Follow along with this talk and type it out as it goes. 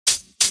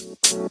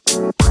And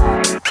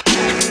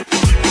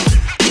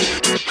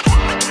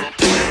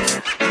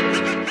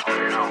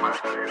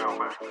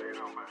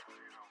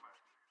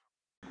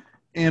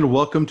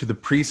welcome to the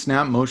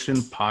Pre-Snap Motion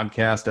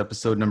Podcast,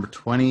 episode number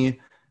 20,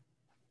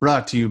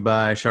 brought to you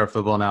by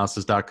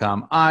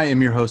SharpFootballAnalysis.com. I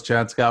am your host,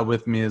 Chad Scott.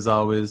 With me, as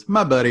always,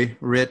 my buddy,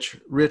 Rich.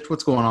 Rich,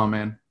 what's going on,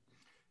 man?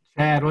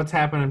 Chad, what's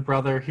happening,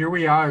 brother? Here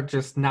we are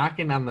just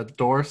knocking on the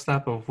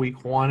doorstep of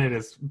week one. It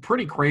is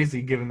pretty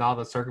crazy given all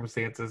the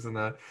circumstances and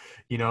the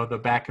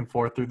back and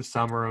forth through the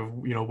summer of,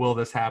 will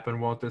this happen?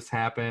 Won't this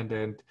happen?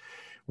 And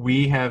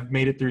we have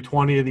made it through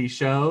 20 of these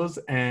shows,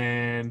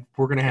 and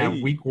we're going to have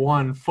week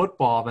one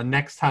football. The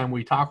next time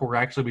we talk, we'll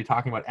actually be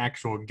talking about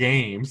actual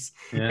games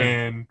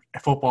and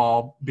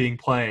football being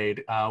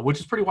played, which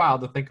is pretty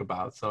wild to think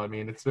about. So, I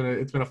mean, it's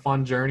been a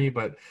fun journey,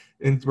 but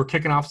we're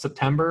kicking off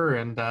September,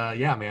 and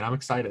man, I'm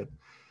excited.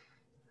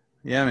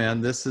 Yeah, man,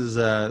 this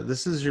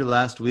is your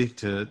last week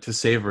to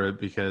savor it,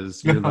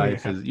 because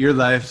your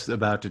life's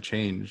about to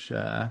change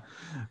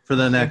for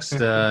the next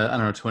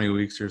 20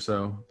 weeks or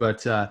so.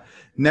 But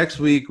next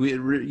week,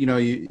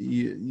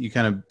 you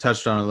kind of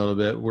touched on it a little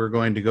bit. We're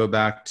going to go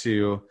back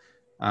to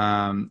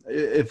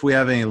if we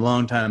have any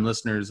longtime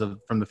listeners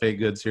from the Fake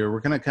Goods here, we're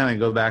going to kind of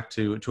go back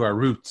to our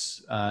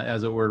roots,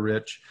 as it were,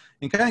 Rich,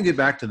 and kind of get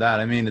back to that.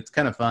 I mean, it's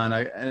kind of fun.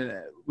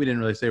 We didn't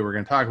really say we're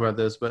going to talk about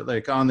this, but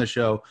like on the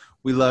show,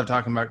 we love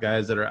talking about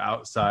guys that are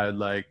outside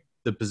like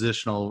the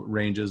positional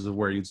ranges of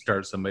where you'd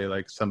start somebody,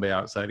 like somebody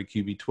outside of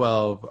QB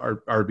 12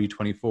 or RB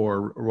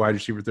 24 or wide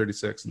receiver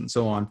 36 and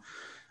so on.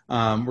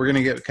 We're going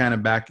to get kind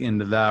of back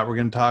into that. We're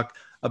going to talk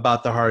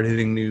about the hard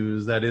hitting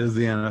news that is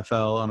the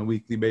NFL on a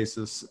weekly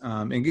basis,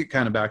 and get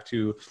kind of back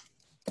to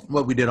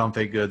what we did on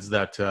Fake Goods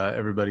that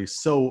everybody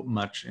so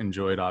much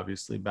enjoyed,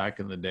 obviously, back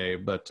in the day.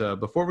 But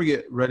before we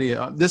get ready,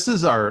 this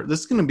is going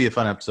to be a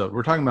fun episode.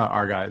 We're talking about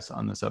our guys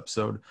on this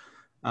episode.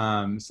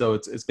 So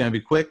it's going to be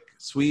quick,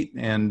 sweet,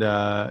 and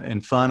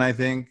fun, I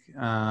think.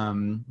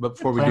 But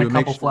before we do, a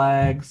couple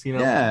flags,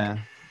 yeah.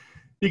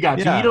 You got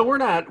to.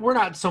 We're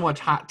not so much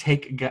hot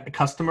take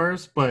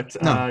customers, but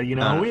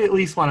we at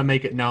least want to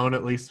make it known,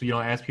 at least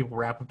as people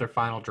wrap up their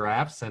final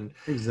drafts, and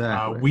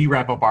we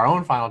wrap up our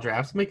own final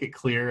drafts, make it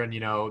clear, and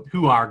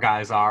who our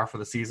guys are for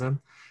the season.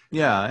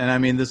 Yeah, and I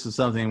mean, this is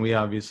something we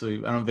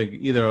obviously, I don't think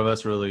either of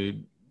us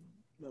really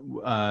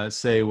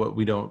say what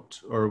we don't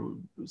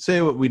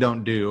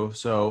do.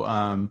 So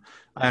I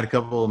had a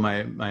couple of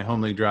my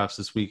home league drafts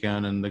this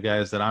weekend, and the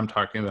guys that I'm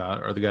talking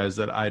about are the guys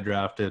that I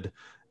drafted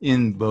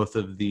in both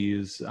of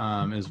these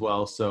as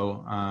well.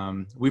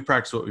 So we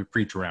practice what we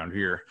preach around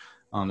here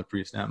on the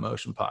Pre-Snap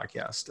Motion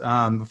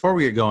podcast. Before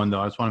we get going,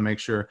 though, I just want to make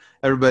sure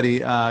everybody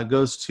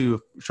goes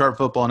to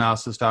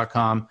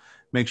sharpfootballanalysis.com.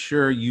 Make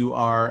sure you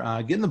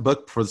are getting the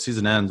book before the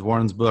season ends.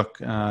 Warren's book,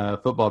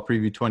 Football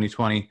Preview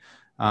 2020.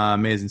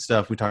 Amazing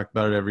stuff. We talk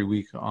about it every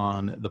week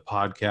on the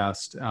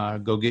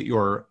podcast. Go get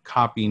your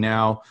copy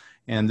now.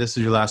 And this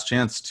is your last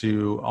chance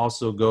to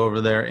also go over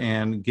there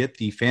and get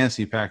the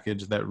fantasy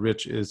package that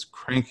Rich is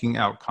cranking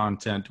out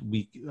content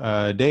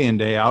day in,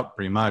 day out,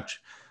 pretty much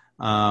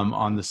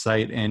on the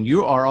site. And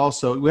you are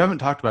also, we haven't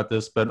talked about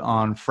this, but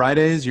on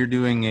Fridays, you're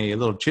doing a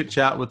little chit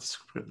chat with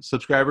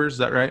subscribers. Is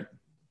that right?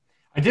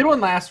 I did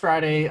one last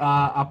Friday.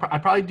 I'll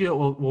probably do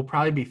it. Will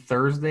probably be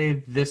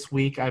Thursday this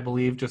week, I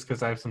believe, just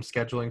because I have some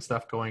scheduling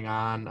stuff going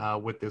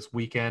on with this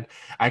weekend.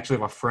 I actually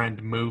have a friend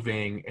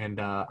moving,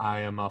 and I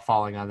am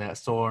falling on that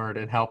sword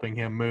and helping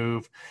him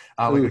move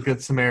like a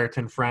good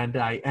Samaritan friend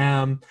I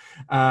am.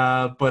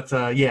 So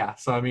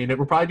I mean,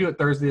 we'll probably do it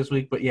Thursday this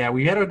week. But yeah,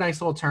 we had a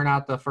nice little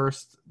turnout the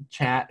first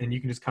chat, and you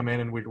can just come in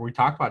and we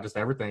talk about just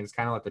everything. It's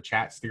kind of let the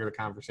chat steer the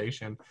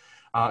conversation.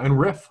 And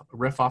riff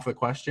off the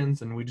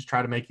questions, and we just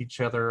try to make each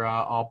other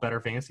all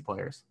better fantasy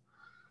players.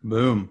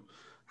 Boom.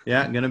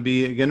 Yeah, gonna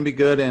be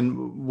good.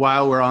 And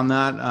while we're on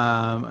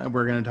that,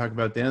 we're gonna talk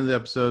about the end of the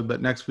episode. But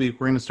next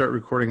week we're gonna start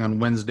recording on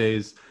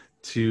Wednesdays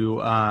to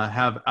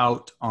have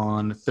out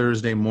on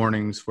Thursday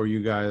mornings for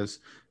you guys.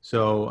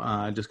 So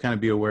just kind of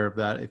be aware of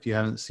that. If you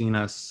haven't seen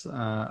us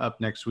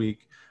up next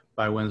week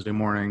by Wednesday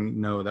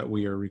morning, know that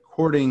we are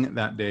recording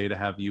that day to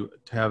have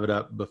it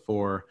up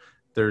before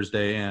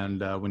Thursday and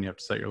when you have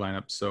to set your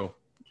lineup. So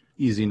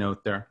easy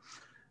note there.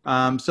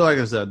 So like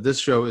I said, this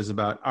show is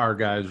about our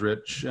guys,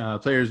 Rich,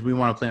 players we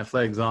want to plant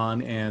flags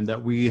on and that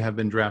we have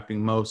been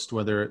drafting most,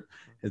 whether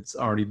it's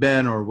already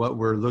been or what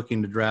we're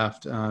looking to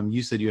draft.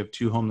 You said you have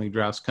 2 home league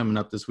drafts coming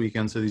up this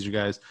weekend. So these are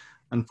guys,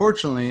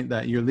 unfortunately,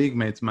 that your league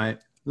mates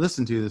might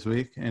listen to this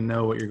week and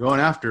know what you're going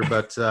after,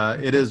 but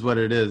it is what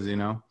it is,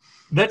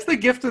 That's the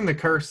gift and the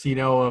curse,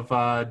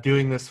 of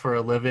doing this for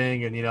a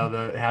living and,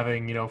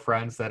 having,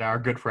 friends that are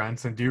good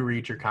friends and do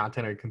read your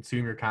content or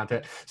consume your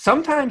content.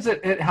 Sometimes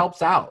it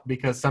helps out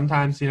because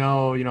sometimes,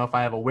 if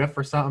I have a whiff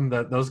or something,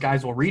 those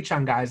guys will reach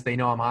on guys they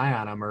know I'm high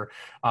on them or,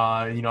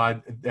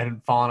 I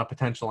didn't fall on a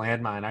potential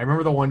landmine. I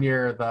remember the one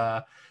year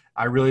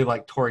I really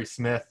liked Torrey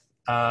Smith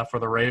for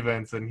the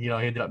Ravens, and he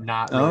ended up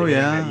not really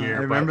that year. I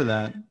remember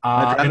that.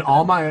 And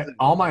all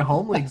my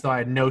home leagues, though, I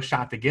had no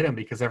shot to get him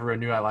because everyone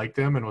knew I liked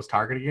him and was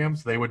targeting him,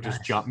 so they would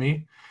just jump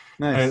me.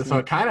 Nice. So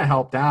it kind of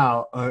helped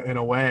out in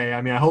a way.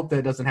 I mean, I hope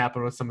that doesn't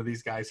happen with some of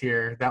these guys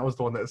here. That was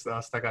the one that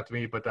stuck out to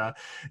me. But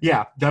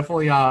yeah,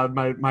 definitely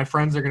my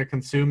friends are going to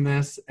consume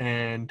this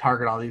and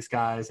target all these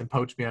guys and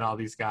poach me on all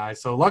these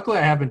guys. So luckily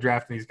I have been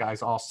drafting these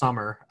guys all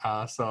summer.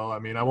 So, I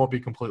mean, I won't be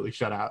completely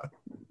shut out.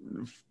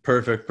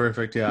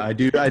 Perfect. Yeah, I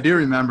do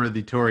remember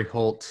the Torrey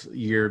Holt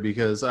year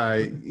because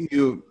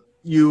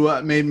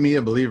you made me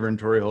a believer in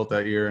Torrey Holt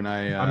that year, and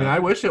I mean, I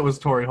wish it was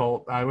Torrey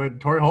Holt.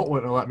 Torrey Holt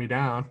wouldn't have let me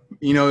down.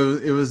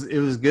 It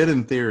was good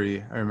in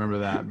theory. I remember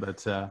that,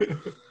 but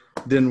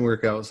didn't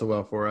work out so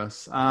well for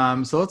us.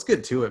 So let's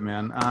get to it,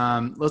 man.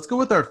 Let's go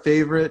with our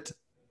favorite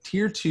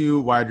tier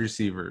 2 wide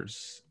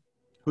receivers.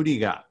 Who do you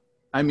got?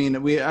 I mean,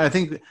 I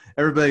think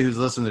everybody who's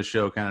listening to the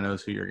show kind of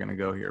knows who you're going to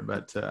go here,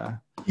 but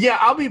yeah,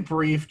 I'll be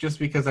brief just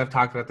because I've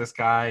talked about this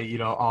guy,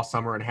 all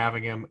summer and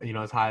having him,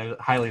 as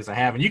highly as I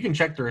have. And you can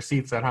check the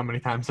receipts at how many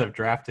times I've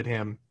drafted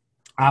him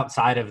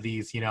outside of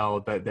these,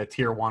 the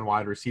tier 1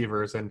 wide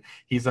receivers. And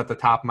he's at the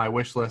top of my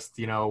wish list,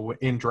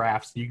 in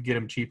drafts. You can get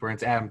him cheaper. And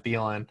it's Adam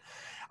Thielen.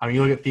 I mean,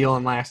 you look at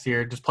Thielen last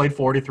year, just played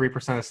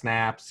 43% of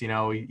snaps.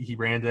 He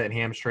ran that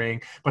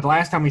hamstring. But the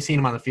last time we seen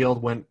him on the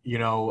field went,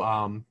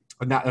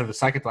 not the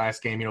second to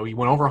last game, he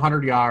went over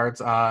 100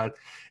 yards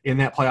in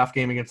that playoff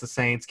game against the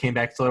Saints, came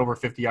back still over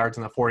 50 yards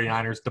in the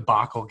 49ers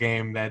debacle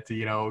game that,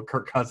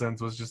 Kirk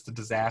Cousins was just a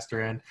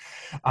disaster in.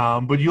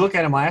 But you look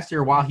at him last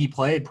year, while he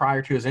played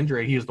prior to his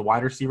injury, he was the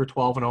wide receiver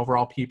 12 in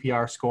overall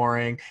PPR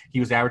scoring. He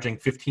was averaging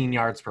 15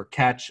 yards per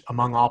catch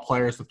among all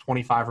players with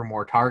 25 or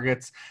more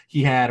targets.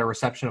 He had a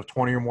reception of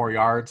 20 or more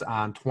yards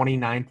on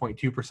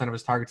 29.2% of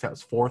his targets. That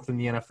was 4th in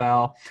the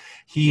NFL.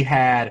 He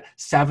had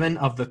 7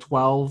 of the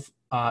 12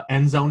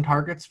 end zone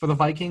targets for the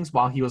Vikings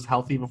while he was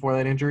healthy before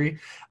that injury.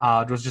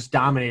 Was just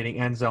dominating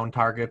end zone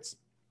targets.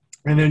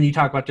 And then you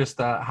talk about just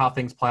how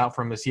things play out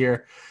from this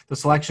year. The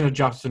selection of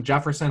Justin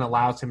Jefferson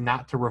allows him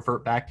not to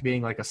revert back to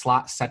being like a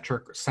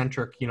slot-centric,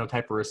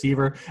 type of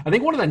receiver. I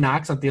think one of the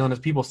knocks on Thielen is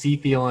people see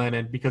Thielen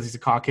and because he's a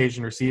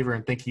Caucasian receiver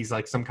and think he's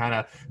like some kind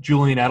of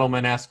Julian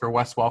Edelman-esque or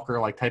Wes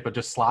Welker like type of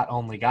just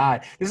slot-only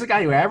guy. This is a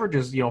guy who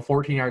averages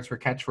 14 yards per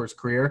catch for his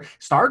career.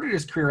 Started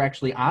his career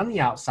actually on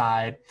the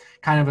outside,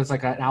 kind of as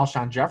like an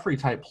Alshon Jeffrey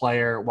type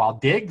player, while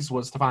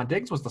Stephon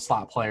Diggs was the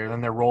slot player.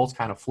 Then their roles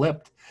kind of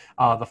flipped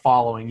the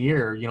following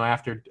year,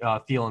 after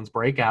Thielen's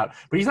breakout.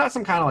 But he's not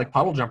some kind of like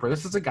puddle jumper.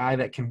 This is a guy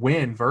that can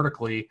win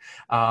vertically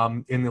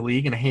in the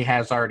league, and he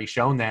has already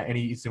shown that, and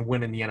he's been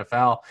winning the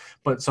NFL.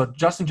 But so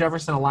Justin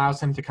Jefferson allows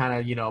him to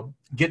kind of,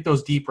 get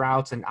those deep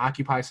routes and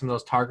occupy some of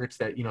those targets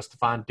that,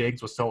 Stephon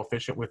Diggs was so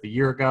efficient with a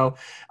year ago.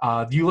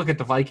 You look at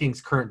the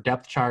Vikings' current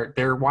depth chart,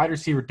 their wide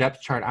receiver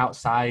depth chart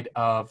outside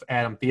of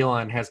Adam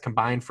Thielen has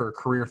combined for a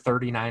career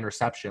 39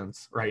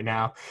 receptions right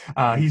now.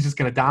 He's just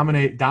going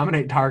to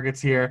dominate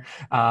targets here.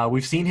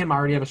 We've seen him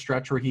already have a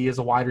stretch where he is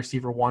a wide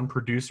receiver 1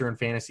 producer in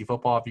fantasy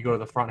football if you go to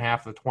the front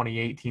half of the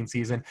 2018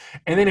 season.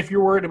 And then if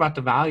you're worried about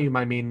the volume,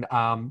 I mean,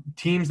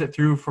 teams that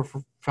threw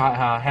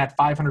had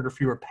 500 or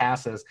fewer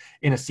passes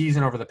in a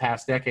season over the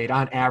past decade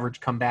on average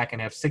come back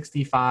and have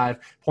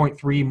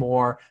 65.3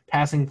 more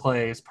passing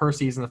plays per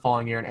season the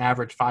following year and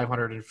average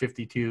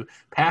 552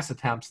 pass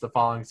attempts the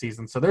following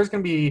season. So there's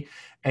going to be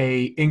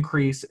a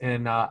increase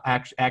in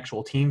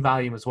actual team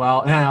volume as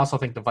well. And I also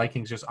think the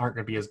Vikings just aren't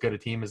going to be as good a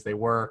team as they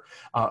were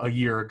a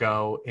year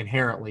ago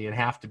inherently and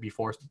have to be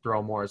forced to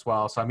throw more as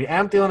well. So, I mean,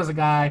 Adam Thielen is a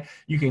guy,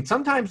 you can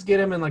sometimes get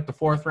him in like the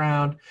 4th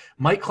round.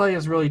 Mike Clay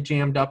has really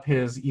jammed up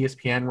his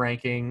ESPN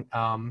ranking.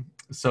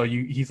 So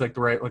he's like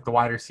the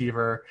wide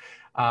receiver.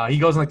 He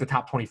goes in like the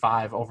top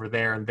 25 over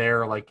there and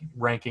their like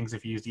rankings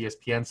if you use the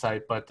ESPN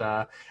site. But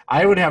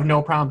I would have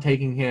no problem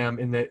taking him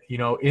in the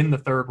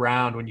 3rd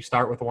round when you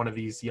start with one of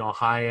these,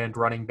 high end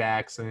running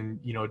backs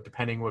and,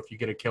 depending if you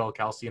get a Kittle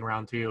Kelsey in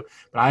round 2.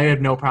 But I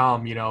have no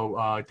problem,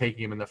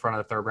 taking him in the front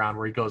of the 3rd round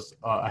where he goes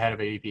ahead of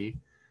ADP.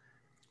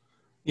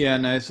 Yeah,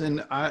 nice. And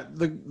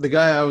the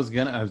guy I was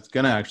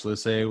gonna actually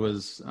say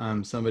was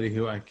somebody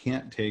who I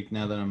can't take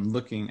now that I'm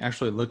looking at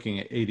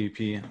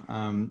ADP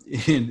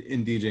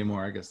in DJ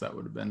Moore. I guess that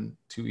would have been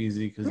too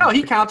easy because no,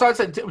 he counts. I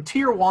said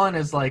tier 1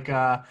 is like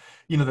the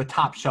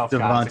top shelf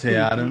guys. Devontae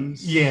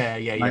Adams. Yeah.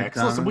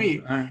 Because listen, we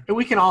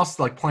can all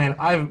like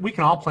we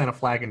can all plant a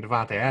flag in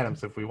Devontae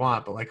Adams if we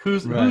want, but like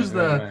who's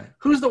the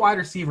wide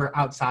receiver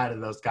outside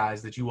of those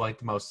guys that you like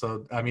the most?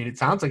 So I mean, it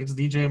sounds like it's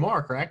DJ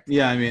Moore, correct?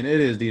 Yeah, I mean it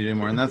is DJ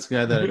Moore, and that's the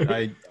guy that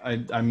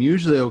I'm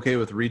usually okay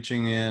with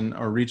reaching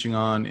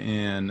on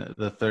in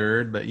the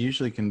 3rd, but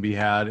usually can be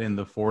had in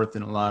the 4th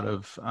in a lot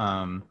of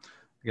I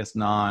guess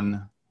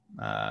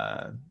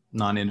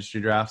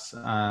non-industry drafts.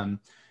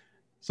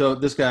 So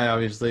this guy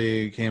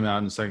obviously came out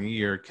in the 2nd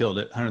year, killed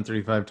it,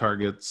 135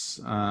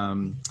 targets,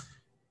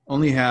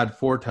 only had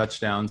 4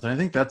 touchdowns. And I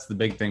think that's the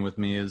big thing with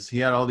me is he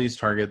had all these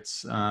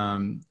targets.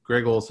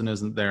 Greg Olsen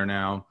isn't there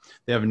now.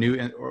 They have a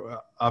new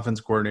offense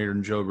coordinator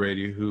in Joe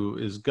Brady who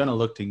is going to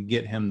look to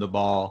get him the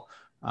ball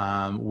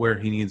where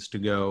he needs to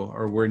go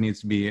or where he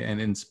needs to be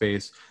and in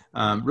space.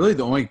 Really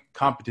the only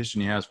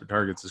competition he has for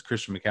targets is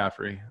Christian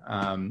McCaffrey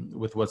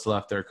with what's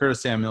left there.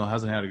 Curtis Samuel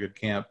hasn't had a good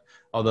camp.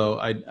 Although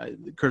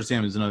Curtis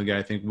Samuel is another guy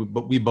I think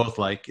we both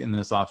like in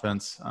this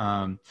offense,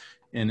 and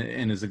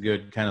is a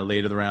good kind of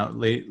later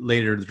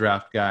the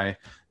draft guy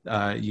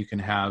you can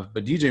have.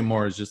 But DJ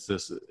Moore is just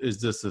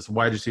this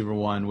wide receiver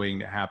one waiting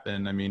to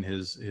happen. I mean,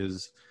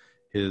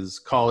 his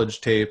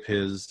college tape,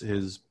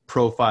 his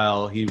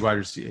profile, he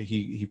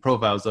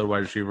profiles that wide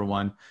receiver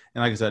one.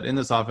 And like I said, in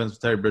this offense with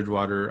Teddy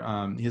Bridgewater,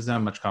 he doesn't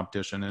have much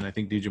competition. And I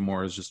think DJ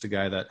Moore is just a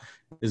guy that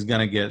is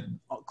going to get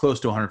close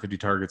to 150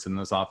 targets in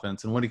this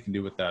offense. And what he can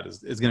do with that is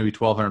going to be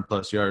 1,200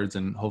 plus yards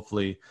and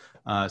hopefully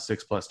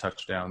 6+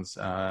 touchdowns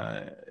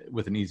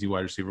with an easy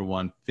wide receiver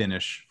one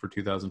finish for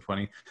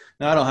 2020.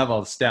 Now, I don't have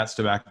all the stats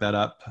to back that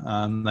up,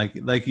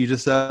 like you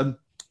just said.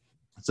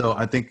 So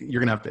I think you're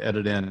going to have to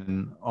edit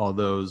in all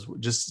those.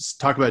 Just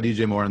talk about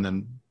DJ Moore and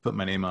then put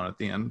my name on at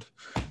the end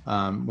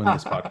when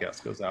this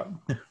podcast goes out.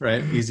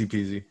 Right? Easy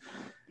peasy.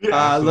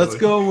 Yeah, let's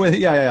go with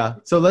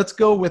So let's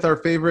go with our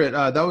favorite.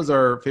 That was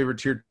our favorite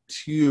tier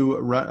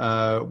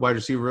 2 wide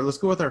receiver. Let's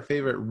go with our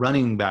favorite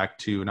running back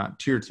 2, not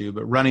tier 2,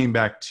 but running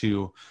back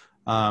 2.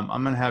 I'm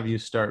going to have you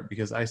start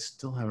because I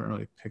still haven't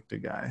really picked a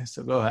guy.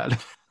 So go ahead.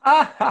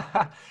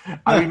 I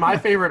mean, my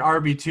favorite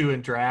RB2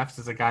 in drafts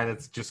is a guy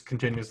that's just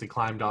continuously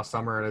climbed all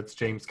summer, and it's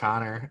James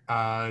Conner.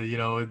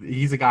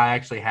 He's a guy I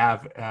actually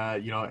have,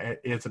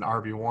 it's an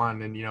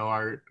RB1,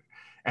 and,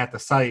 at the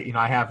site,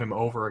 I have him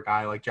over a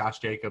guy like Josh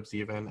Jacobs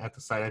even at the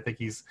site. I think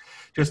his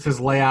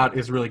layout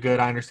is really good.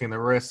 I understand the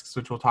risks,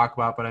 which we'll talk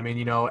about, but I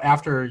mean,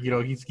 after,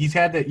 he's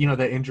had that,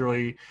 that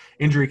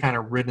injury kind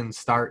of ridden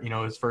start,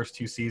 his first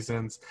 2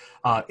 seasons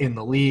in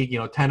the league,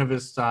 10 of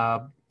his,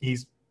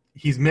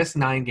 he's missed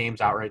 9 games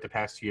outright the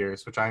past 2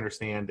 years, which I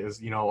understand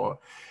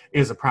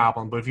is a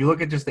problem. But if you look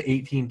at just the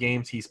 18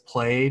 games he's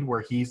played,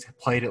 where he's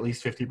played at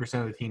least 50%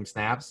 of the team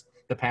snaps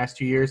the past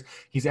 2 years,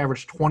 he's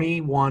averaged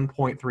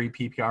 21.3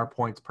 PPR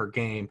points per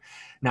game.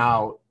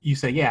 Now, you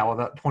say, yeah, well,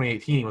 that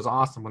 2018 was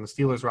awesome when the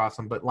Steelers were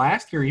awesome. But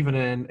last year, even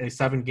in a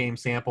 7-game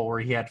sample where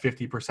he had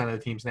 50% of the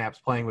team snaps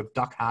playing with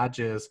Duck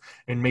Hodges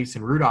and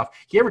Mason Rudolph,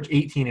 he averaged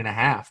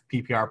 18.5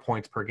 PPR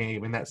points per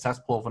game in that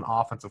cesspool of an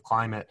offensive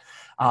climate.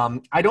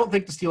 I don't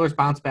think the Steelers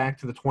bounce back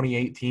to the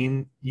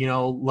 2018,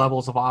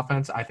 levels of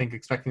offense. I think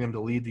expecting them to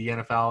lead the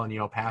NFL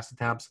and, pass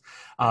attempts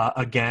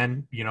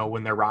again,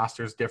 when their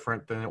roster is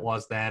different than it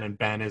was then. And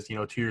Ben is,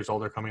 2 years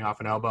older coming off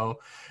an elbow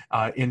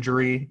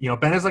injury.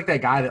 Ben is like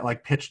that guy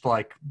that pitched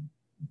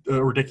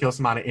a ridiculous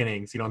amount of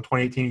innings. In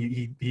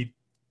 2018, he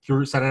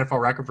set an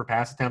NFL record for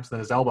pass attempts, then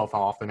his elbow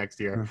fell off the next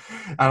year.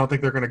 I don't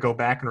think they're going to go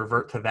back and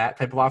revert to that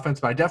type of offense,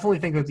 but I definitely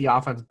think that the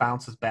offense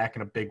bounces back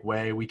in a big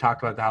way. We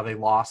talked about how they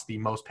lost the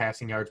most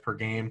passing yards per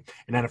game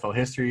in NFL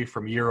history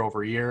from year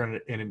over year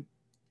and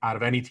out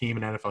of any team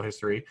in NFL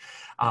history.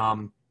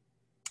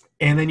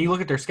 And then you look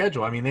at their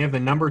schedule. I mean, they have the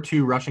number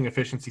 2 rushing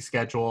efficiency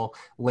schedule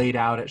laid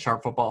out at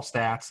Sharp Football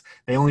Stats.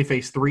 They only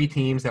faced 3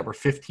 teams that were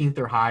 15th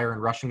or higher in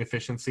rushing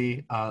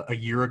efficiency a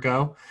year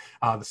ago.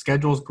 The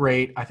schedule is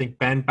great. I think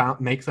Ben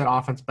makes that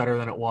offense better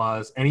than it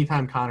was.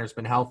 Anytime Connor's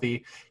been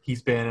healthy,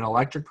 he's been an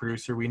electric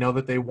producer. We know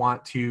that they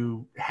want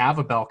to have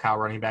a bell cow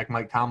running back.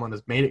 Mike Tomlin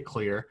has made it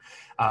clear.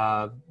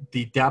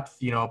 The depth,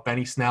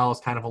 Benny Snell is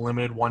kind of a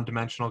limited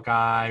one-dimensional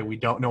guy. We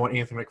don't know what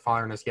Anthony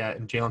McFarland is yet,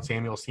 and Jalen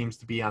Samuel seems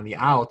to be on the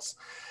outs.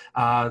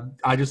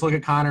 I just look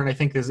at Conner and I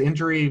think his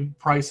injury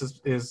price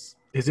is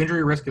his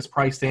injury risk is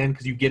priced in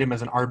because you get him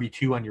as an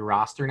RB2 on your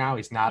roster now.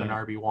 He's not an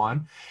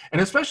RB1.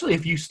 And especially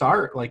if you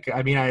start,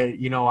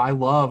 I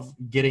love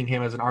getting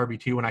him as an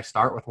RB2 when I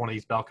start with one of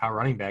these bell cow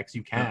running backs.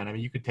 You can. I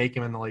mean, you could take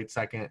him in the late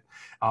second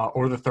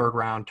or the 3rd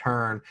round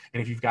turn.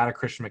 And if you've got a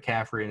Christian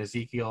McCaffrey and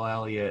Ezekiel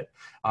Elliott,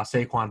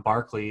 Saquon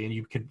Barkley, and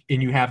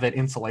you have that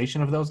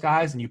insulation of those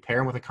guys and you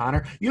pair him with a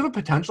Conner, you have a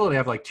potential to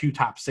have 2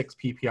 top 6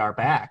 PPR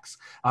backs.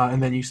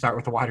 And then you start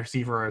with a wide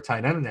receiver or a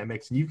tight end in that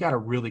mix, and you've got a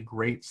really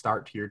great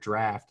start to your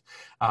draft.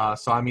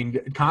 So, I mean,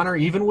 Conner,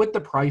 even with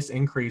the price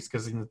increase,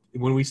 because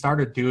when we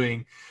started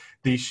doing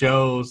these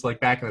shows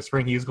back in the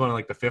spring, he was going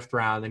to the 5th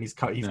round, and he's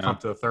come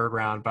to the 3rd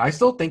round. But I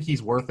still think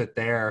he's worth it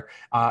there.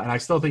 And I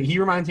still think he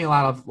reminds me a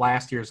lot of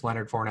last year's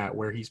Leonard Fournette,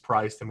 where he's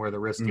priced and where the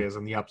risk is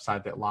and the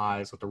upside that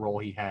lies with the role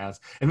he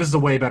has. And this is a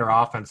way better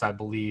offense, I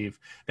believe,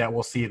 that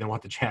we'll see than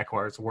what the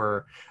Jaguars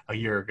were a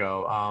year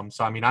ago.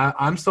 So, I mean,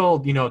 I'm still,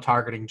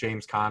 targeting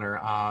James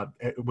Conner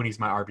when he's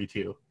my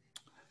RB2.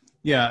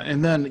 Yeah,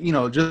 and then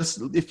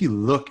just if you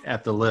look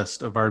at the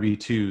list of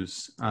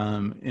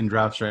RB2s in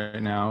drafts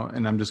right now,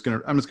 and I'm just gonna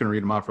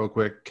read them off real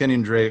quick: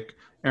 Kenyon Drake,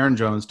 Aaron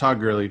Jones,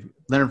 Todd Gurley,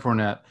 Leonard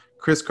Fournette,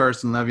 Chris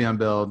Carson, Le'Veon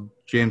Bell,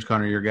 James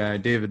Conner, your guy,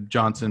 David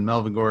Johnson,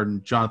 Melvin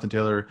Gordon, Jonathan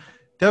Taylor,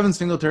 Devin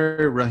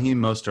Singletary,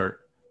 Raheem Mostert.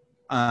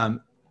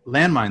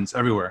 Landmines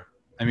everywhere.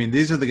 I mean,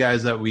 these are the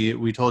guys that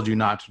we told you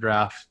not to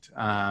draft,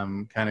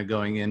 kind of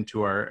going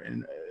into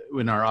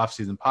in our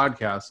offseason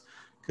podcast,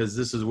 because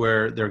this is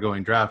where they're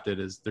going drafted,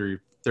 is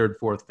their 3rd,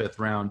 4th, 5th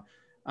round.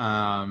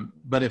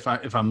 But if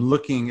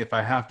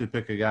I have to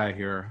pick a guy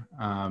here,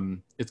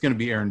 it's going to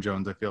be Aaron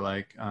Jones. I feel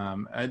like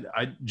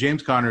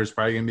James Conner is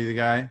probably going to be the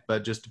guy,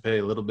 but just to play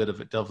a little bit of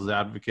a devil's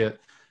advocate,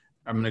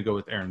 I'm going to go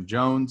with Aaron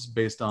Jones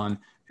based on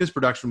his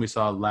production we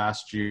saw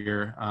last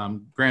year.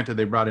 Granted,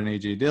 they brought in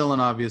A.J. Dillon,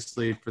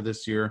 obviously, for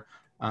this year.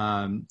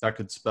 That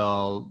could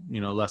spell,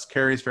 less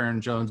carries for Aaron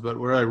Jones. But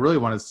where I really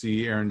want to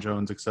see Aaron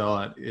Jones excel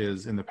at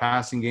is in the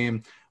passing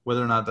game.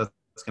 Whether or not that's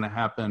going to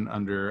happen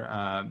under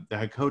the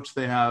head coach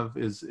they have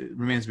it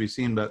remains to be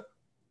seen. But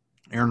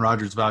Aaron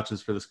Rodgers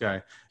vouches for this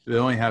guy. They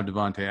only have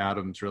Devontae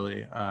Adams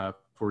really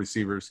for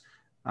receivers.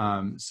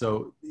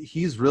 So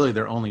he's really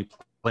their only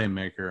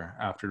playmaker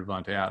after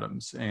Devontae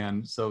Adams.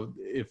 And so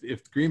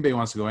if Green Bay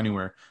wants to go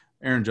anywhere,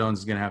 Aaron Jones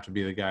is going to have to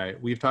be the guy.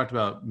 We've talked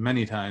about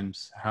many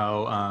times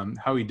how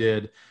he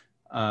did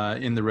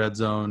in the red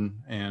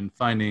zone and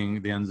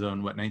finding the end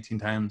zone, 19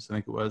 times, I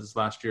think it was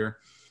last year.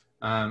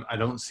 I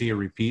don't see a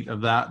repeat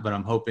of that, but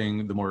I'm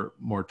hoping the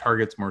more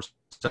targets, more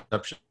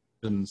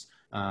receptions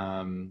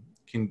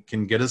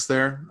can get us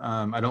there.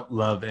 I don't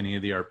love any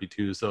of the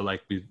RP2s, so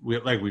like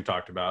we've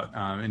talked about.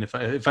 And if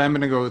I'm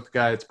going to go with the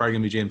guy, it's probably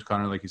going to be James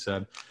Conner, like you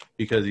said,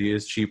 because he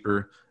is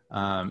cheaper.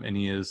 And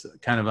he is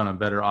kind of on a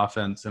better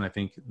offense, and I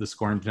think the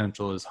scoring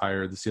potential is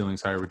higher, the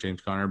ceiling's higher with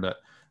James Conner. But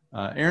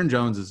Aaron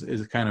Jones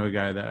is kind of a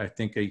guy that I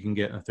think you can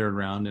get in the third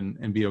round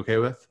and be okay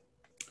with.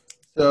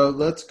 So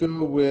let's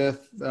go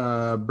with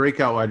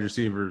breakout wide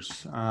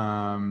receivers.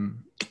 I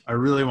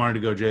really wanted to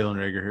go Jalen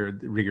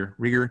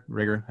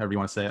Reagor, however you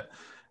want to say it.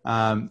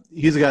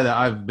 He's a guy that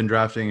I've been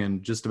drafting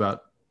in just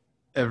about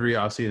every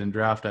offseason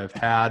draft I've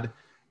had.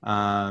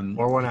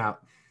 Pour one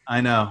out. I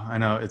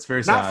know. It's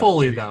very sad. Not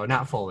fully, though.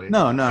 Not fully.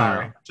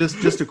 No.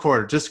 Just a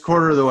quarter. Just a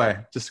quarter of the way.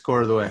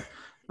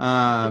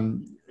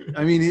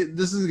 I mean,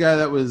 this is a guy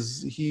that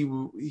was he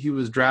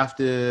was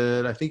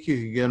drafted. I think you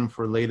could get him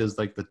for late as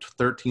like the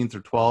 13th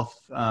or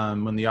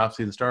 12th when the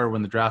offseason started,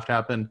 when the draft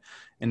happened,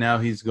 and now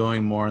he's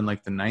going more in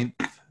like the 9th,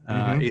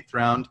 8th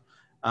round,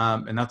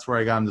 and that's where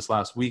I got him this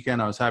last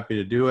weekend. I was happy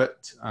to do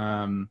it.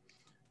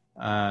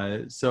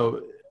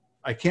 So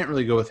I can't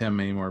really go with him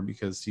anymore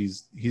because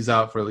he's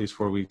out for at least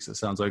 4 weeks, it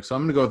sounds like. So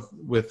I'm going to go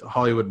with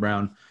Hollywood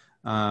Brown.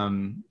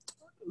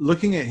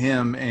 Looking at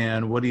him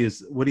and what he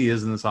is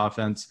in this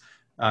offense,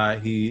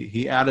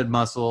 he added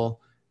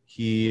muscle.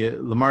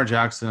 Lamar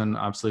Jackson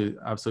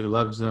absolutely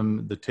loves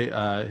him.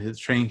 His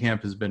training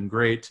camp has been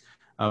great.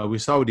 We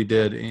saw what he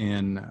did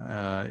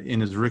in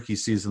his rookie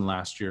season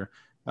last year.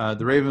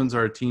 The Ravens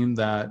are a team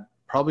that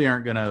probably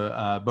aren't going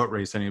to boat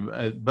race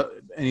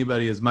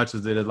anybody as much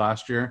as they did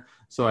last year.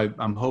 So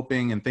I'm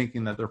hoping and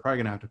thinking that they're probably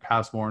going to have to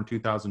pass more in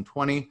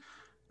 2020.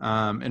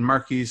 And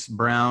Marquise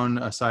Brown,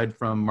 aside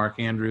from Mark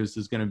Andrews,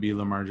 is going to be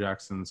Lamar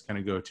Jackson's kind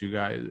of go-to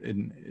guy,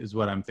 is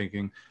what I'm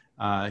thinking.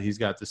 He's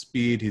got the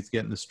speed, he's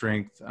getting the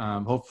strength.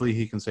 Hopefully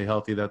he can stay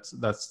healthy.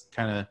 That's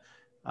kind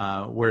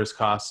of where his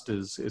cost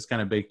is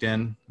kind of baked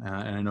in.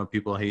 And I know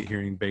people hate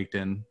hearing baked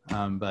in,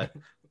 but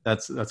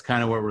that's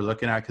kind of what we're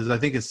looking at, because I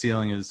think his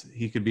ceiling is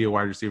he could be a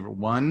wide receiver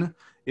 1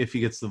 if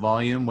he gets the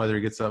volume. Whether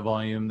he gets that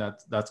volume,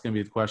 that's going to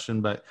be the question.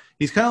 But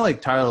he's kind of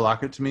like Tyler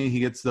Lockett to me. He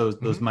gets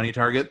those money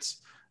targets,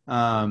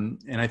 and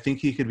I think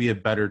he could be a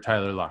better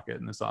Tyler Lockett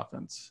in this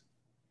offense.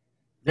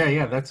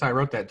 Yeah, that's I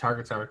wrote that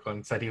targets article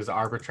and said he was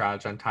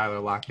arbitrage on Tyler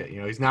Lockett.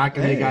 He's not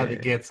going to be a guy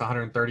that gets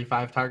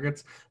 135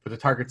 targets, but the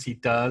targets he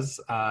does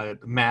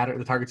matter.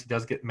 The targets he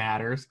does get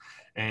matters,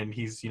 and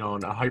he's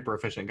a hyper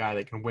efficient guy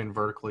that can win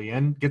vertically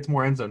and gets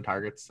more end zone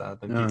targets than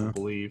people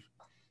believe.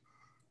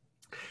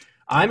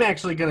 I'm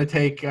actually going to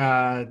take.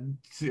 I'm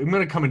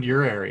going to come into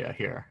your area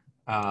here.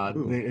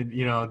 You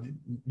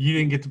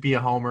didn't get to be a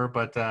homer,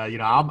 but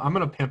I'm going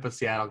to pimp a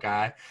Seattle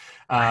guy.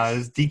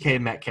 Nice. DK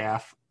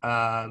Metcalf.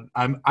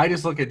 I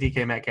just look at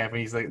DK Metcalf and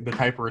he's like the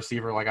type of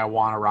receiver like I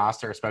want a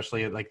roster,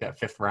 especially at like that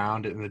 5th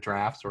round in the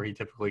drafts where he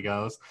typically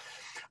goes.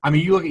 I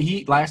mean, you look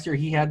at last year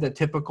he had that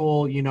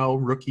typical,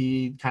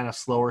 rookie kind of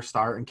slower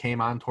start and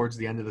came on towards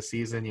the end of the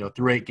season.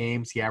 Through 8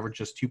 games, he averaged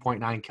just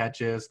 2.9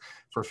 catches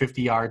for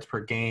 50 yards per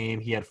game.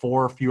 He had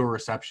 4 fewer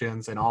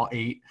receptions in all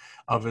 8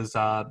 of his,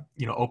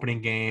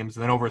 opening games.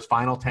 And then over his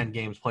final 10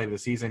 games played of the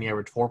season, he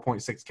averaged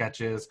 4.6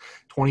 catches,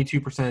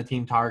 22% of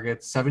team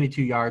targets,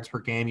 72 yards per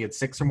game. He had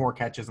 6 or more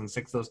catches in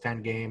 6 of those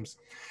 10 games.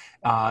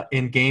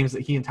 In games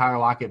that he and Tyler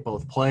Lockett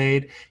both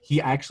played, he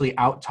actually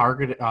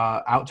out-targeted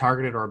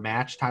or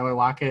matched Tyler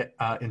Lockett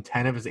in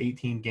 10 of his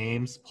 18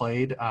 games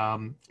played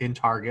in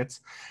targets.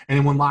 And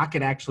then when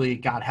Lockett actually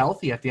got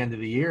healthy at the end of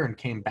the year and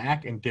came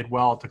back and did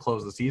well to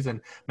close the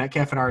season,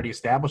 Metcalf had already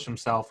established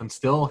himself and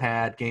still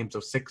had games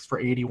of 6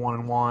 for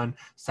 81-1,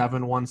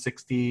 7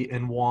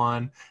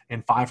 160-1,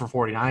 and 5 for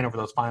 49 over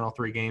those final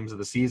 3 games of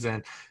the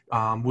season.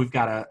 We've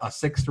got a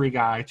 6'3"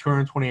 guy,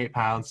 228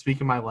 pounds,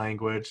 speaking my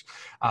language.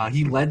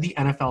 He led the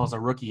NFL as a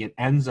rookie in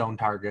end zone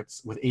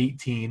targets with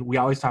 18. We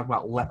always talk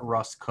about let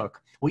Russ cook.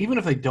 Well, even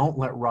if they don't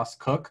let Russ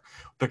cook,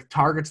 the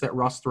targets that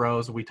Russ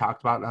throws, we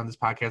talked about on this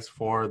podcast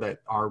before, that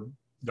are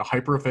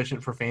hyper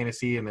efficient for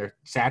fantasy and they're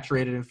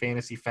saturated in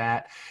fantasy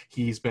fat.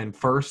 He's been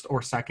 1st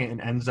or 2nd in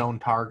end zone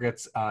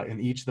targets in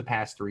each of the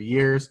past 3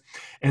 years.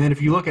 And then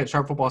if you look at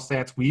Sharp Football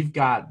Stats, we've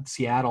got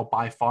Seattle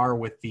by far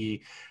with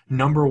the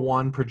number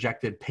 1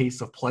 projected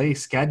pace of play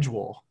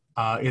schedule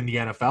in the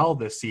NFL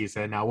this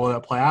season. Now, will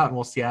it play out and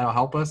will Seattle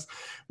help us?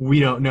 We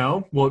don't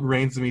know. Well, it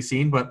remains to be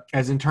seen. But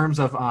as in terms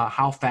of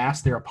how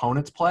fast their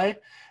opponents play,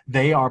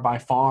 they are by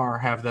far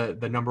have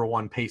the number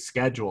one pace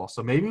schedule.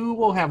 So maybe we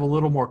will have a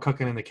little more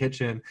cooking in the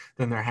kitchen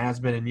than there has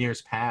been in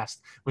years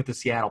past with the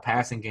Seattle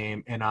passing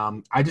game. And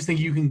I just think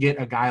you can get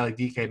a guy like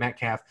DK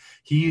Metcalf.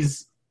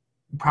 He's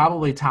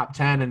probably top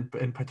 10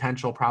 and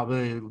potential,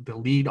 probably the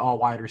lead all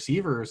wide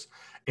receivers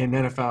in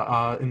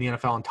NFL in the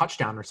NFL in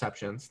touchdown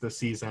receptions this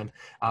season,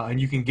 and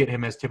you can get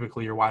him as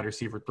typically your wide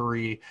receiver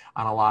 3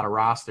 on a lot of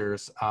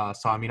rosters.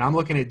 So I mean, I'm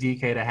looking at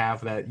DK to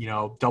have that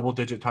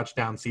double-digit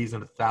touchdown season,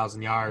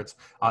 1,000 yards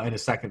in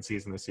his second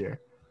season this year.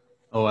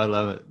 Oh, I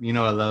love it.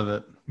 I love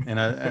it, and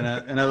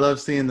I love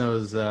seeing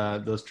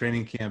those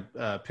training camp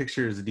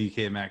pictures of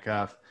DK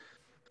Metcalf.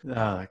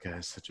 Oh, that guy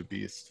is such a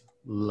beast.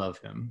 Love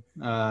him.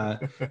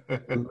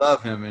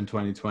 Love him in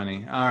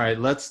 2020. All right,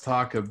 let's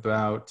talk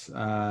about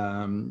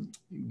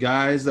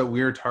guys that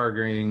we're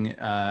targeting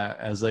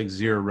as like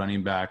zero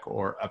running back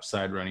or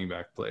upside running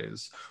back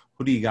plays.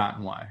 Who do you got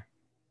and why?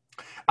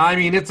 I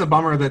mean, it's a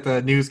bummer that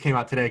the news came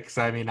out today because,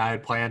 I mean, I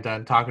had planned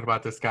on talking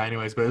about this guy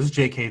anyways, but it was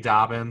J.K.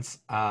 Dobbins.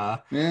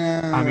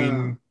 Yeah. I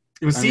mean,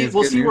 we'll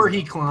see where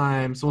he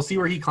climbs. We'll see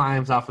where he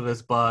climbs off of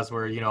this buzz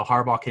where,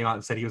 Harbaugh came out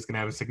and said he was going to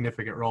have a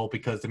significant role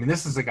because, I mean,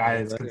 this is a guy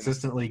that's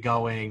consistently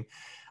going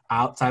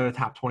outside of the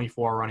top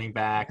 24 running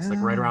backs, like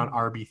right around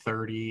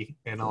RB30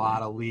 in a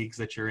lot of leagues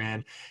that you're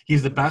in.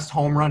 He's the best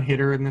home run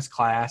hitter in this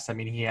class. I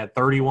mean, he had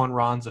 31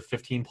 runs of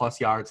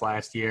 15-plus yards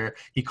last year.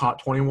 He caught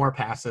 20 more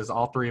passes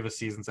all 3 of his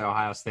seasons at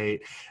Ohio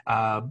State.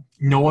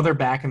 No other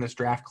back in this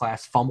draft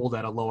class fumbled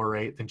at a lower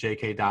rate than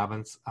J.K.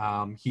 Dobbins.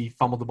 He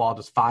fumbled the ball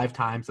just 5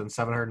 times and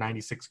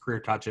 796 career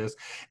touches.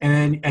 And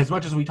then as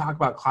much as we talk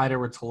about Clyde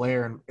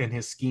Edwards-Helaire and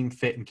his scheme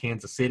fit in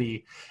Kansas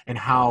City and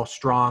how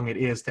strong it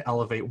is to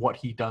elevate what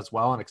he does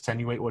well and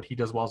extenuate what he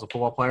does well as a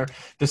football player,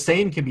 the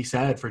same can be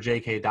said for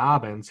J.K.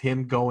 Dobbins,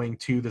 him going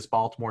to this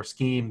Baltimore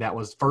scheme that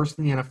was first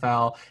in the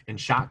NFL in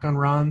shotgun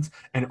runs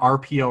and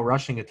RPO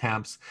rushing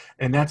attempts,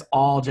 and that's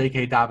all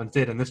J.K. Dobbins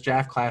did. In this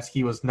draft class,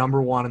 he was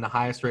number 1 in the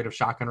highest rate of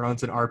shotgun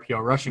runs and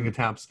RPO rushing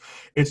attempts.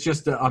 It's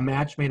just a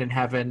match made in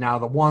heaven. Now,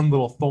 the one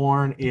little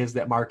thorn is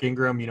that Mark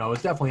Ingram,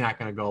 is definitely not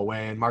going to go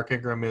away, and Mark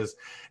Ingram is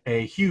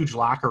a huge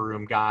locker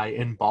room guy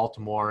in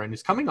Baltimore, and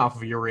he's coming off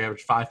of a year where he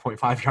averaged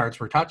 5.5 yards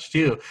per touch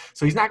too.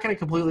 So he's not going to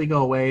completely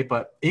go away,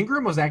 but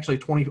Ingram was actually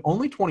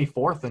only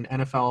 24th in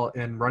NFL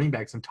in running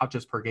backs and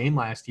touches per game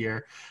last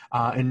year.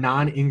 And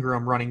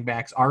non-Ingram running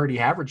backs already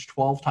averaged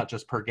 12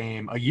 touches per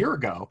game a year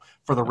ago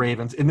for the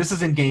Ravens. And this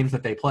is in games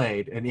that they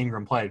played and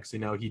Ingram played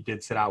because, he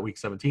did sit out week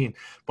 17.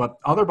 But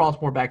other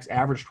Baltimore backs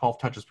averaged 12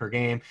 touches per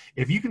game.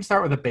 If you can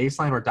start with a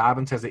baseline where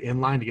Dobbins has an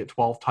inline to get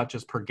 12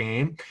 touches per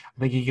game, I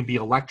think he can be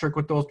electric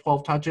with those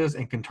 12 touches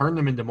and can turn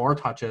them into more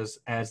touches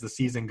as the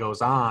season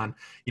goes on.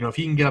 If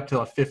he can get up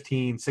to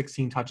 15,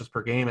 16 touches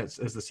per game as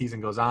the season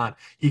goes on,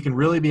 he can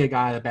really be a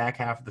guy the back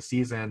half of the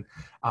season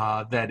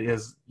that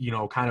is,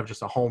 kind of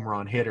just a home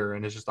run hitter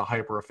and is just a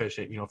hyper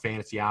efficient,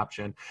 fantasy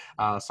option.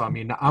 So, I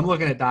mean, I'm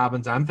looking at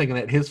Dobbins. I'm thinking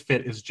that his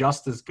fit is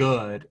just as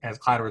good as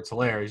Clyde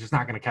Edwards-Helaire. He's just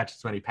not going to catch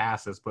as many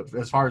passes. But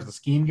as far as the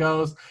scheme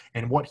goes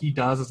and what he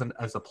does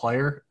as a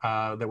player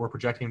that we're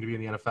projecting him to be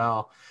in the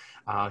NFL,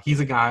 he's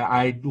a guy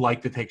I'd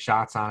like to take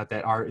shots on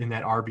that are in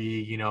that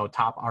RB,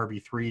 top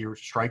RB3 or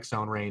strike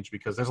zone range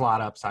because there's a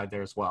lot of upside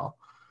there as well.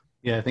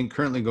 Yeah, I think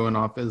currently going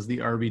off as the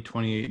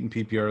RB28 in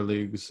PPR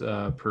leagues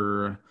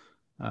per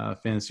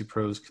Fantasy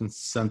Pros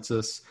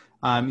consensus.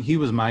 He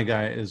was my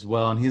guy as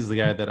well, and he's the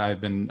guy that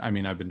I've been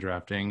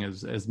drafting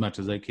as much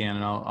as I can,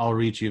 and I'll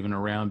reach even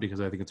around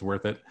because I think it's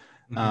worth it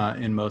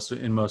in most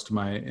of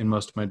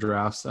my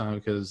drafts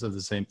because of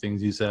the same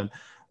things you said.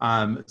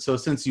 So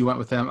since you went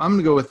with him, I'm going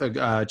to go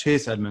with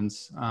Chase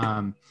Edmonds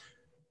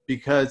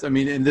because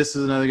and this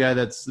is another guy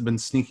that's been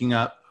sneaking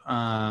up.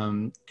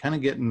 Kind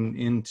of getting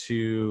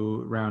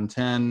into round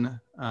 10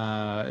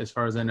 as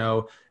far as I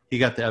know. He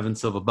got the Evan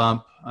Silva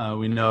bump.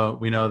 We know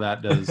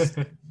that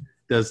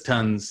does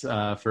tons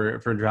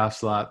for draft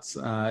slots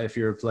if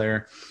you're a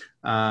player.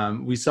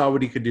 We saw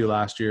what he could do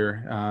last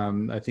year.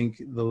 I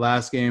think the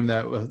last game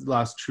that was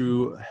last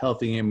true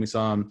healthy game we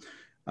saw him,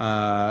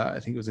 I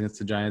think it was against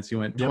the Giants. He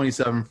went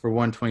 27 for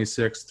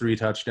 126, 3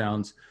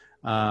 touchdowns.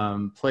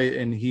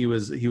 And he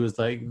was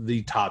like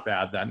the top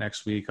ad that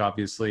next week,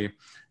 obviously.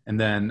 And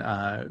then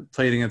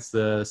played against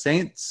the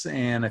Saints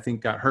and I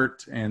think got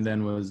hurt and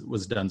then was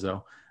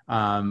donezo.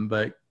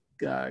 But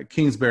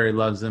Kingsbury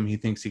loves him. He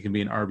thinks he can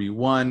be an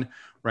RB1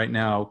 right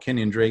now.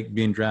 Kenyon Drake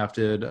being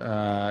drafted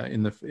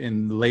in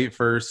the late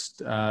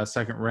first,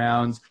 second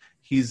rounds.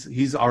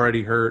 He's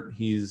already hurt.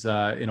 He's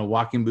in a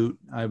walking boot,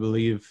 I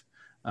believe.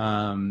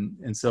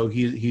 And so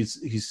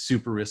he's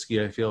super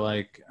risky. I feel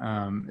like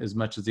as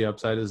much as the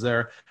upside is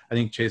there, I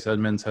think Chase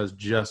Edmonds has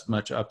just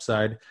much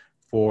upside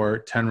for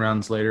 10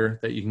 rounds later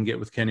that you can get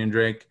with Kenyon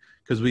Drake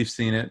because we've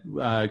seen it.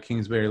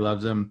 Kingsbury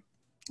loves him.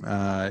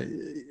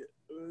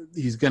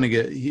 He's going to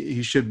get,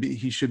 he should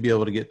be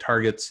able to get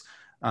targets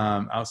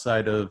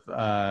outside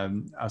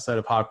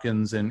of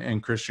Hopkins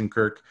and Christian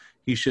Kirk.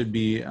 He should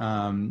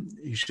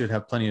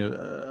have plenty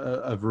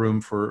of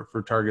room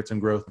for targets and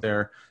growth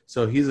there.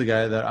 So he's a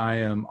guy that I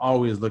am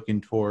always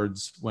looking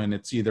towards when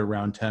it's either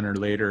round 10 or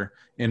later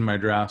in my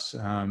drafts,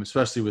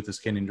 especially with this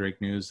Kenyon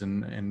Drake news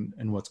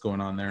and what's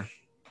going on there.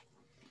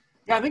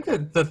 Yeah, I think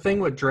that the thing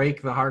with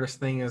Drake, the hardest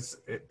thing is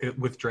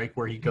with Drake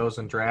where he goes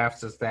in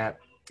drafts is that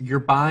you're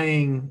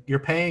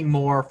paying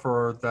more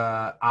for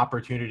the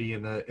opportunity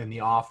in the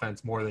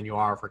offense more than you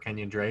are for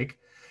Kenyon Drake.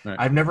 Right.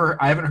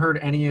 I haven't heard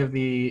any of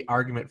the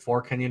argument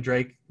for Kenyon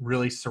Drake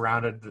really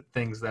surrounded the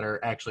things that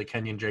are actually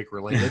Kenyon Drake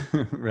related.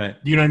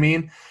 Right. Do you know what I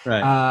mean?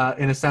 Right.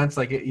 In a sense,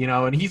 like,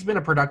 and he's been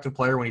a productive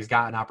player when he's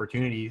gotten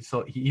opportunities.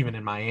 So even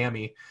in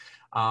Miami,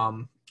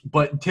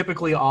 but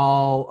typically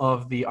all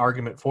of the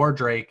argument for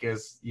Drake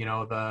is,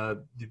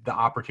 the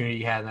opportunity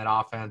he had in that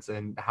offense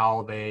and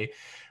how they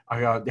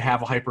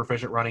have a hyper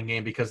efficient running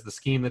game because of the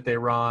scheme that they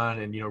run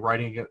and,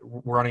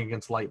 running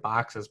against light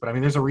boxes. But I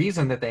mean, there's a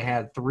reason that they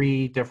had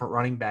 3 different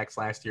running backs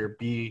last year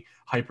be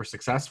hyper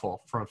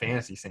successful from a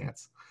fantasy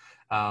stance.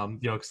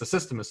 Because the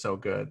system is so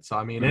good. So,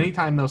 I mean,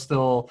 anytime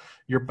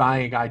you're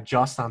buying a guy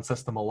just on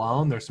system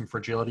alone, there's some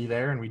fragility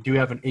there. And we do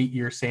have an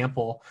 8-year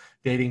sample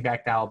dating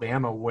back to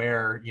Alabama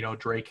where,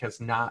 Drake has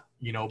not,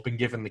 been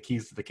given the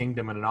keys to the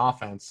kingdom in an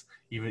offense,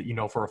 even,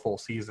 for a full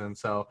season.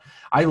 So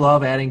I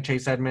love adding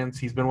Chase Edmonds.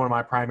 He's been one of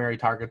my primary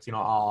targets,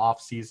 all off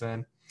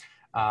season,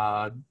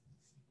 for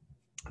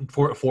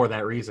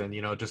that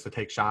reason, just to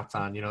take shots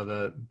on,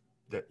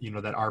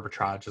 that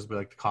arbitrage, as we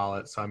like to call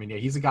it. So, I mean, yeah,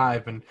 he's a guy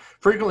I've been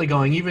frequently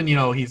going, even,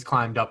 he's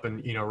climbed up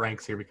in,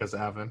 ranks here because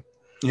of Evan.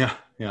 Yeah.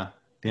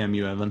 Damn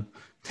you, Evan.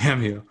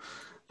 Damn you.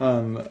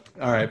 All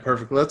right,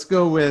 perfect. Let's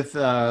go with,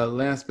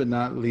 last but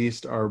not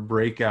least, our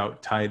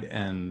breakout tight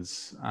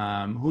ends.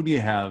 Who do you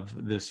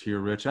have this year,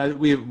 Rich?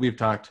 We've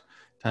talked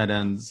tight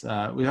ends.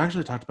 We've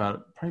actually talked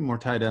about probably more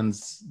tight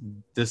ends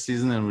this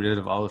season than we did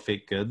of all the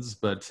fake goods,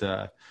 but,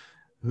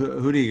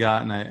 who do you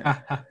got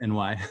and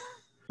why?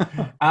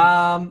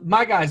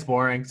 My guy's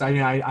boring. So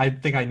I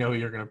think I know who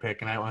you're going to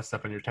pick, and I don't want to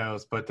step on your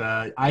toes. But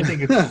I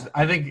think it's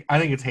I think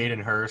it's Hayden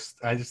Hurst.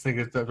 I just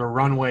think the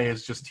runway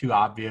is just too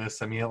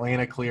obvious. I mean,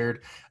 Atlanta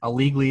cleared a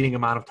league-leading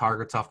amount of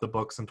targets off the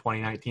books in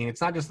 2019.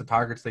 It's not just the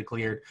targets they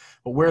cleared,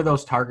 but where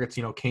those targets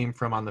came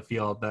from on the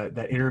field,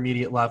 that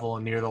intermediate level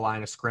and near the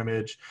line of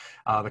scrimmage.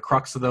 The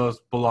crux of those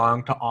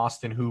belong to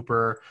Austin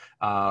Hooper.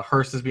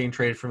 Hurst is being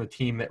traded from the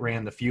team that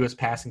ran the fewest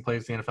passing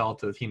plays in the NFL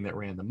to the team that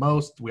ran the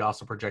most. We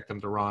also project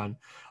them to run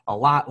a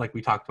lot, like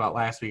we talked about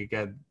last week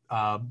again,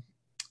 on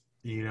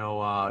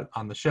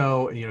the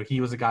show.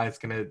 He was a guy that's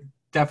going to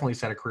definitely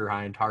set a career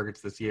high in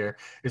targets this year.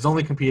 Is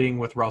only competing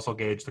with Russell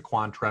Gage,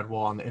 Daquan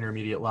Treadwell on the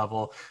intermediate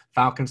level.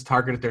 Falcons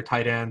targeted their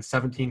tight end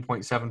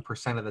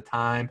 17.7% of the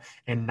time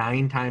and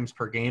 9 times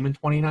per game in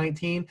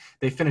 2019.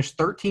 They finished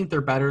 13th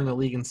or better in the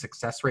league in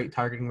success rate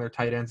targeting their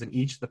tight ends in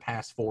each of the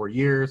past 4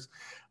 years.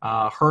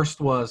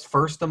 Hurst was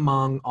first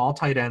among all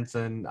tight ends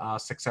in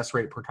success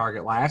rate per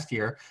target last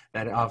year,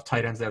 that of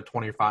tight ends that have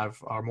 25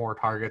 or more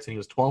targets, and he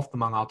was 12th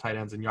among all tight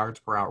ends in yards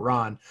per out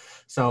run.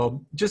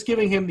 So just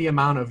giving him the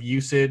amount of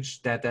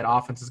usage that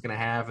offense is going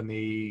to have and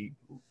the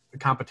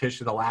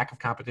competition, the lack of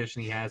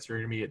competition he has for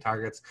intermediate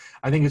targets,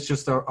 I think it's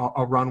just a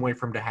runway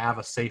for him to have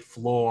a safe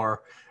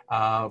floor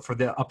for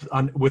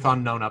with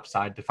unknown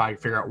upside to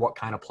figure out what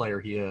kind of player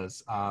he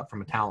is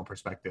from a talent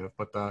perspective.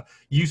 But the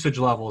usage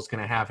level is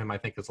going to have him, I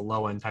think, as a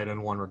low end tight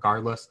end 1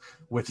 regardless,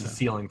 with the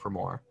ceiling for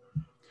more.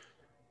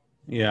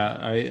 Yeah,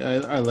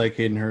 I like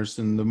Hayden Hurst,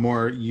 and the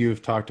more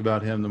you've talked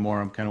about him, the more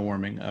I'm kind of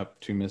warming up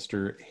to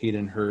Mr.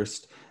 Hayden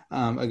Hurst.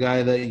 A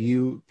guy that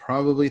you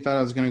probably thought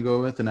I was going to go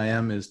with, and I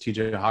am, is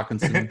TJ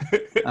Hawkinson.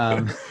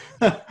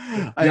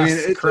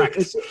 Correct.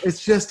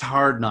 It's just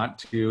hard not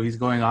to. He's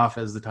going off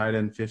as the tight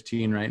end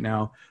 15 right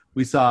now.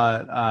 We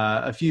saw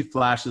a few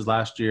flashes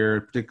last year,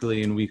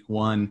 particularly in week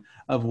 1,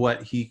 of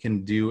what he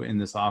can do in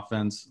this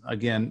offense.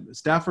 Again,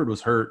 Stafford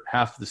was hurt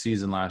half the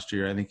season last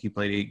year. I think he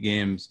played 8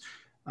 games.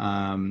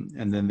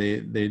 And then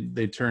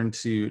they turned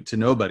to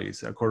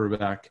nobodies at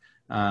quarterback.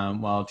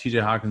 While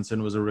TJ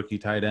Hawkinson was a rookie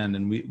tight end,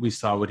 and we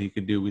saw what he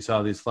could do. We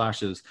saw these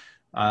flashes.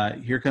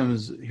 Here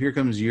comes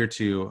year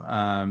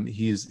 2.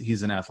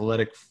 He's an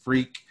athletic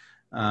freak.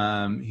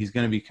 He's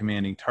going to be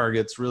commanding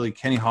targets. Really,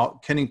 Kenny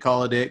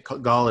Golladay,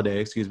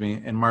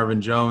 and Marvin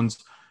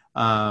Jones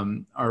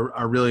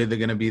are really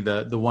going to be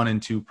the 1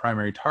 and 2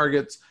 primary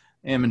targets.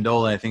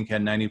 Amendola, I think,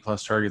 had 90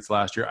 plus targets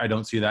last year. I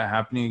don't see that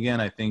happening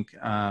again. I think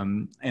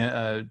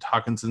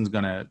Hawkinson's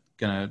gonna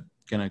kind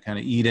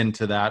of eat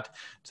into that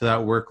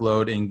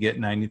workload and get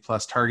 90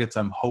 plus targets.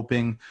 I'm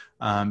hoping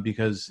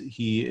because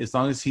as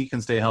long as he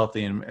can stay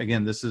healthy, and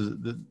again, this is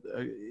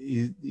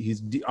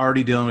he's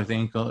already dealing with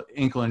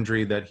ankle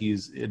injury that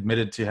he's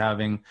admitted to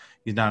having.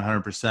 He's not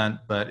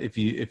 100%, but if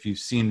you've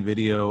seen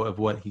video of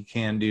what he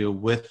can do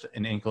with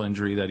an ankle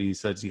injury that he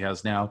says he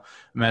has now,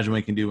 imagine what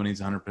he can do when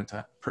he's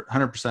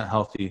 100%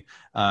 healthy,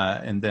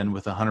 and then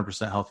with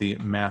 100% healthy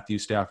Matthew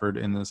Stafford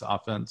in this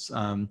offense.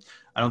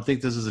 I don't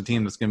think this is a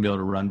team that's going to be able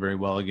to run very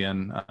well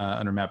again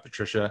under Matt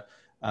Patricia.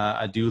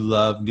 I do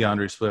love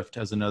DeAndre Swift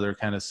as another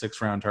kind of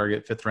 6th round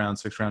target,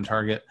 6th round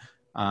target,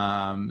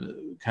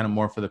 kind of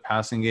more for the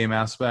passing game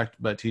aspect.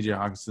 But TJ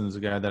Hawkinson is a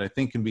guy that I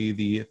think can be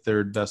the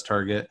 3rd best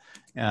target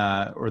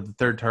or the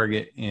 3rd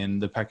target in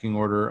the pecking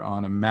order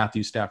on a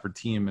Matthew Stafford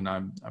team. And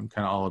I'm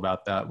kind of all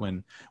about that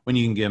when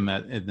you can get him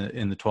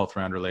in the 12th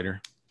round or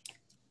later.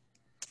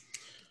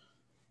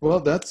 Well,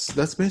 that's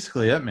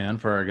basically it, man,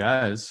 for our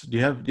guys. Do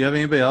you have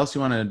anybody else you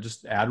want to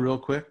just add real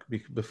quick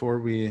before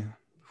we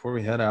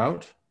head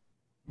out?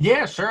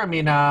 Yeah, sure. I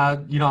mean,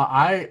 I'm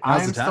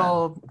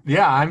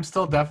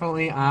still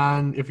definitely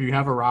on. If you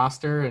have a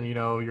roster and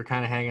you're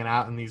kind of hanging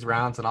out in these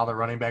rounds and all the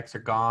running backs are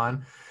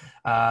gone,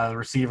 the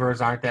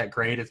receivers aren't that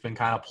great. It's been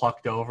kind of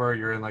plucked over.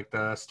 You're in like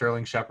the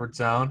Sterling Shepard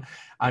zone.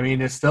 I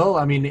mean,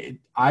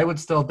 I would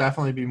still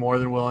definitely be more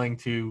than willing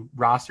to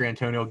roster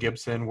Antonio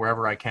Gibson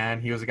wherever I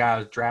can. He was a guy I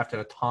was drafted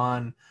a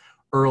ton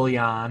early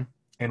on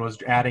and was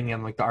adding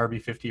in like the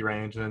RB50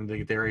 range. And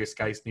the Darius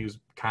Geis news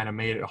kind of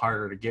made it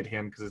harder to get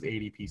him because his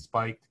ADP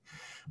spiked.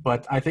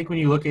 But I think when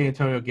you look at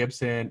Antonio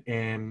Gibson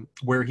and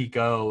where he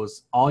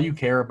goes, all you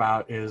care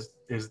about is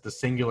the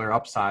singular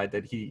upside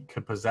that he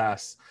could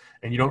possess.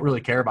 And you don't really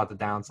care about the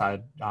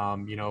downside,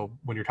 when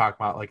you're talking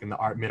about like in the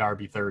mid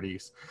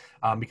RB30s,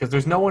 because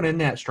there's no one in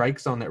that strike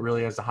zone that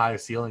really has the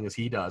highest ceiling as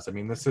he does. I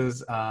mean, this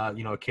is,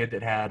 a kid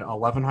that had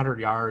 1,100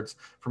 yards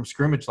from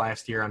scrimmage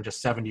last year on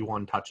just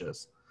 71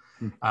 touches.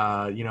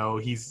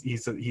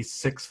 He's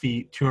 6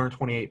 feet,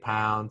 228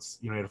 pounds,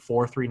 he had a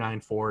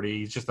 4.39 40.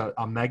 He's just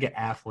a mega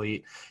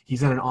athlete.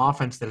 He's in an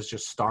offense that is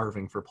just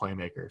starving for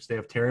playmakers. They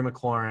have Terry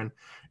McLaurin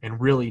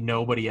and really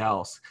nobody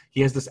else.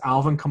 He has this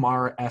Alvin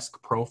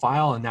Kamara-esque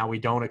profile, and now we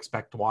don't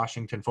expect the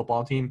Washington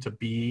football team to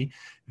be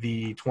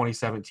the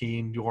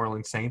 2017 New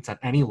Orleans Saints at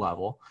any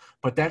level.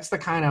 But that's the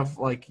kind of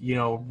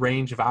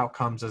range of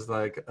outcomes as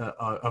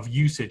of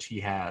usage he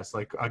has,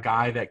 like a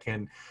guy that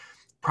can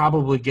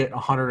probably get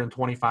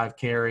 125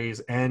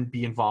 carries and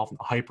be involved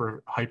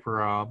hyper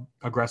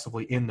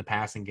aggressively in the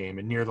passing game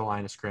and near the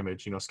line of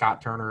scrimmage.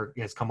 Scott Turner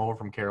has come over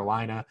from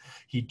Carolina.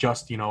 He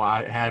just,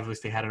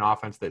 obviously had an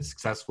offense that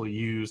successfully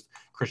used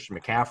Christian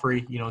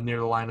McCaffrey, near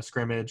the line of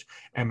scrimmage.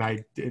 And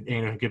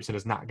Antonio Gibson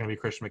is not going to be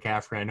Christian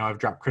McCaffrey. I know I've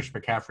dropped Christian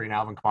McCaffrey and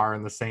Alvin Kamara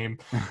in the same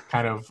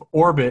kind of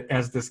orbit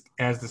as this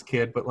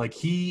kid, but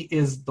he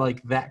is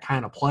like that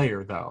kind of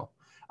player though.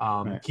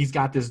 Right. He's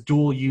got this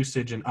dual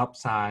usage and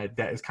upside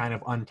that is kind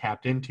of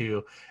untapped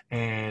into.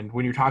 And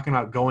when you're talking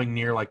about going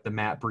near like the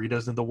Matt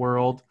Breidas of the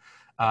world,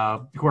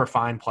 who are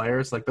fine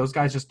players, like those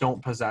guys just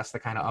don't possess the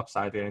kind of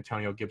upside that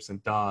Antonio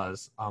Gibson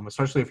does,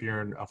 especially if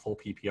you're in a full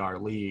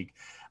PPR league.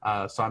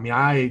 So,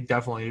 I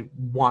definitely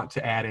want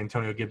to add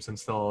Antonio Gibson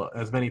still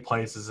as many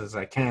places as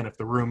I can if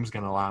the room's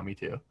going to allow me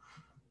to.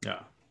 Yeah.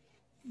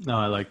 No,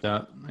 I like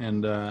that.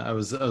 And I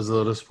was a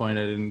little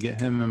disappointed I didn't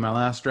get him in my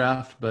last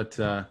draft, but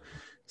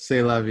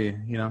say la vie,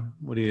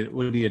 what do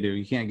you do?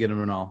 You can't get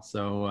them at all.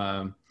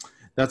 So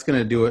that's going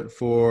to do it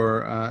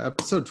for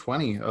episode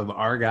 20 of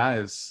Our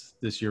Guys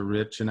this year,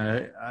 Rich. And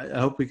I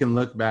hope we can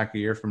look back a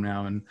year from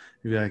now and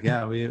be like,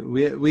 yeah,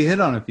 we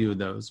hit on a few of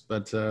those,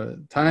 but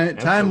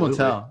time will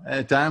tell.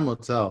 Time will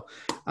tell.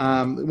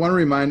 I want to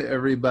remind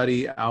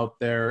everybody out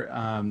there,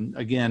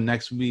 again,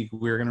 next week,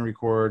 we're going to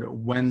record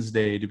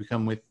Wednesday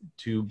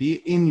to be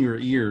in your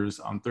ears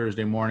on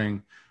Thursday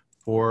morning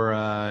for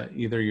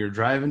either you're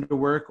driving to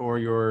work or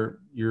your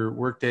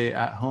work day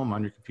at home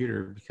on your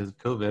computer because of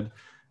COVID.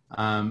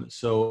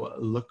 So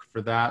look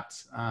for that.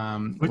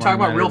 We talk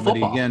about real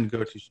football again.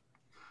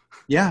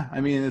 Yeah,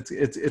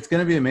 it's going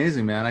to be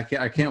amazing, man.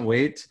 I can't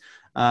wait.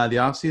 The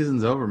off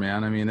season's over,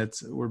 man.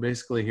 We're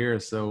basically here.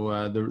 So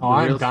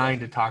I'm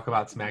dying to talk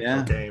about some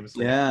actual games.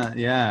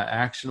 Yeah,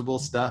 actionable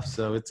stuff.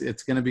 So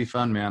it's going to be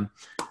fun, man.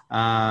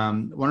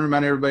 Want to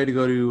remind everybody to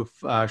go to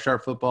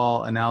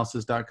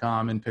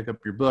sharpfootballanalysis.com and pick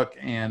up your book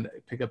and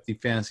pick up the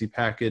fantasy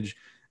package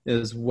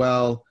as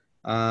well.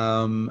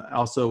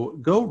 Also,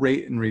 go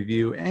rate and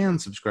review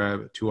and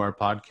subscribe to our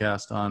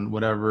podcast on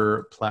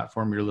whatever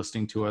platform you're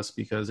listening to us,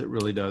 because it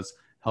really does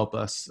help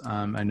us.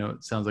 I know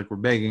it sounds like we're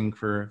begging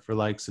for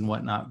likes and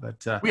whatnot,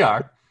 but we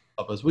are.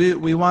 Help us.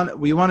 We want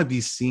to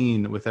be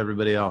seen with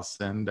everybody else,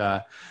 and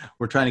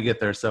we're trying to get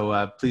there.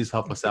 So please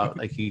help us out,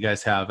 like you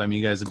guys have.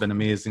 You guys have been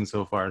amazing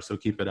so far. So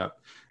keep it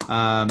up.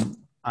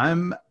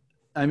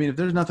 If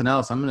there's nothing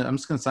else, I'm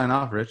just gonna sign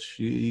off. Rich,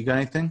 you got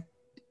anything?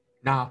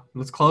 Nah,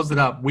 let's close it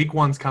up. Week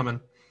 1's coming.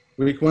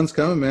 Week 1's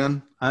coming,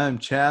 man. I'm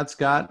Chad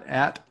Scott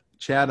at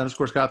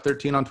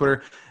Chad_Scott13 on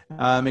Twitter.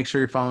 Make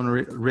sure you're following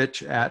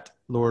Rich at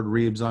Lord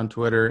Reeves on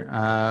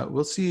Twitter.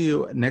 We'll see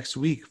you next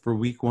week for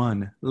week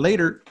 1.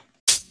 Later.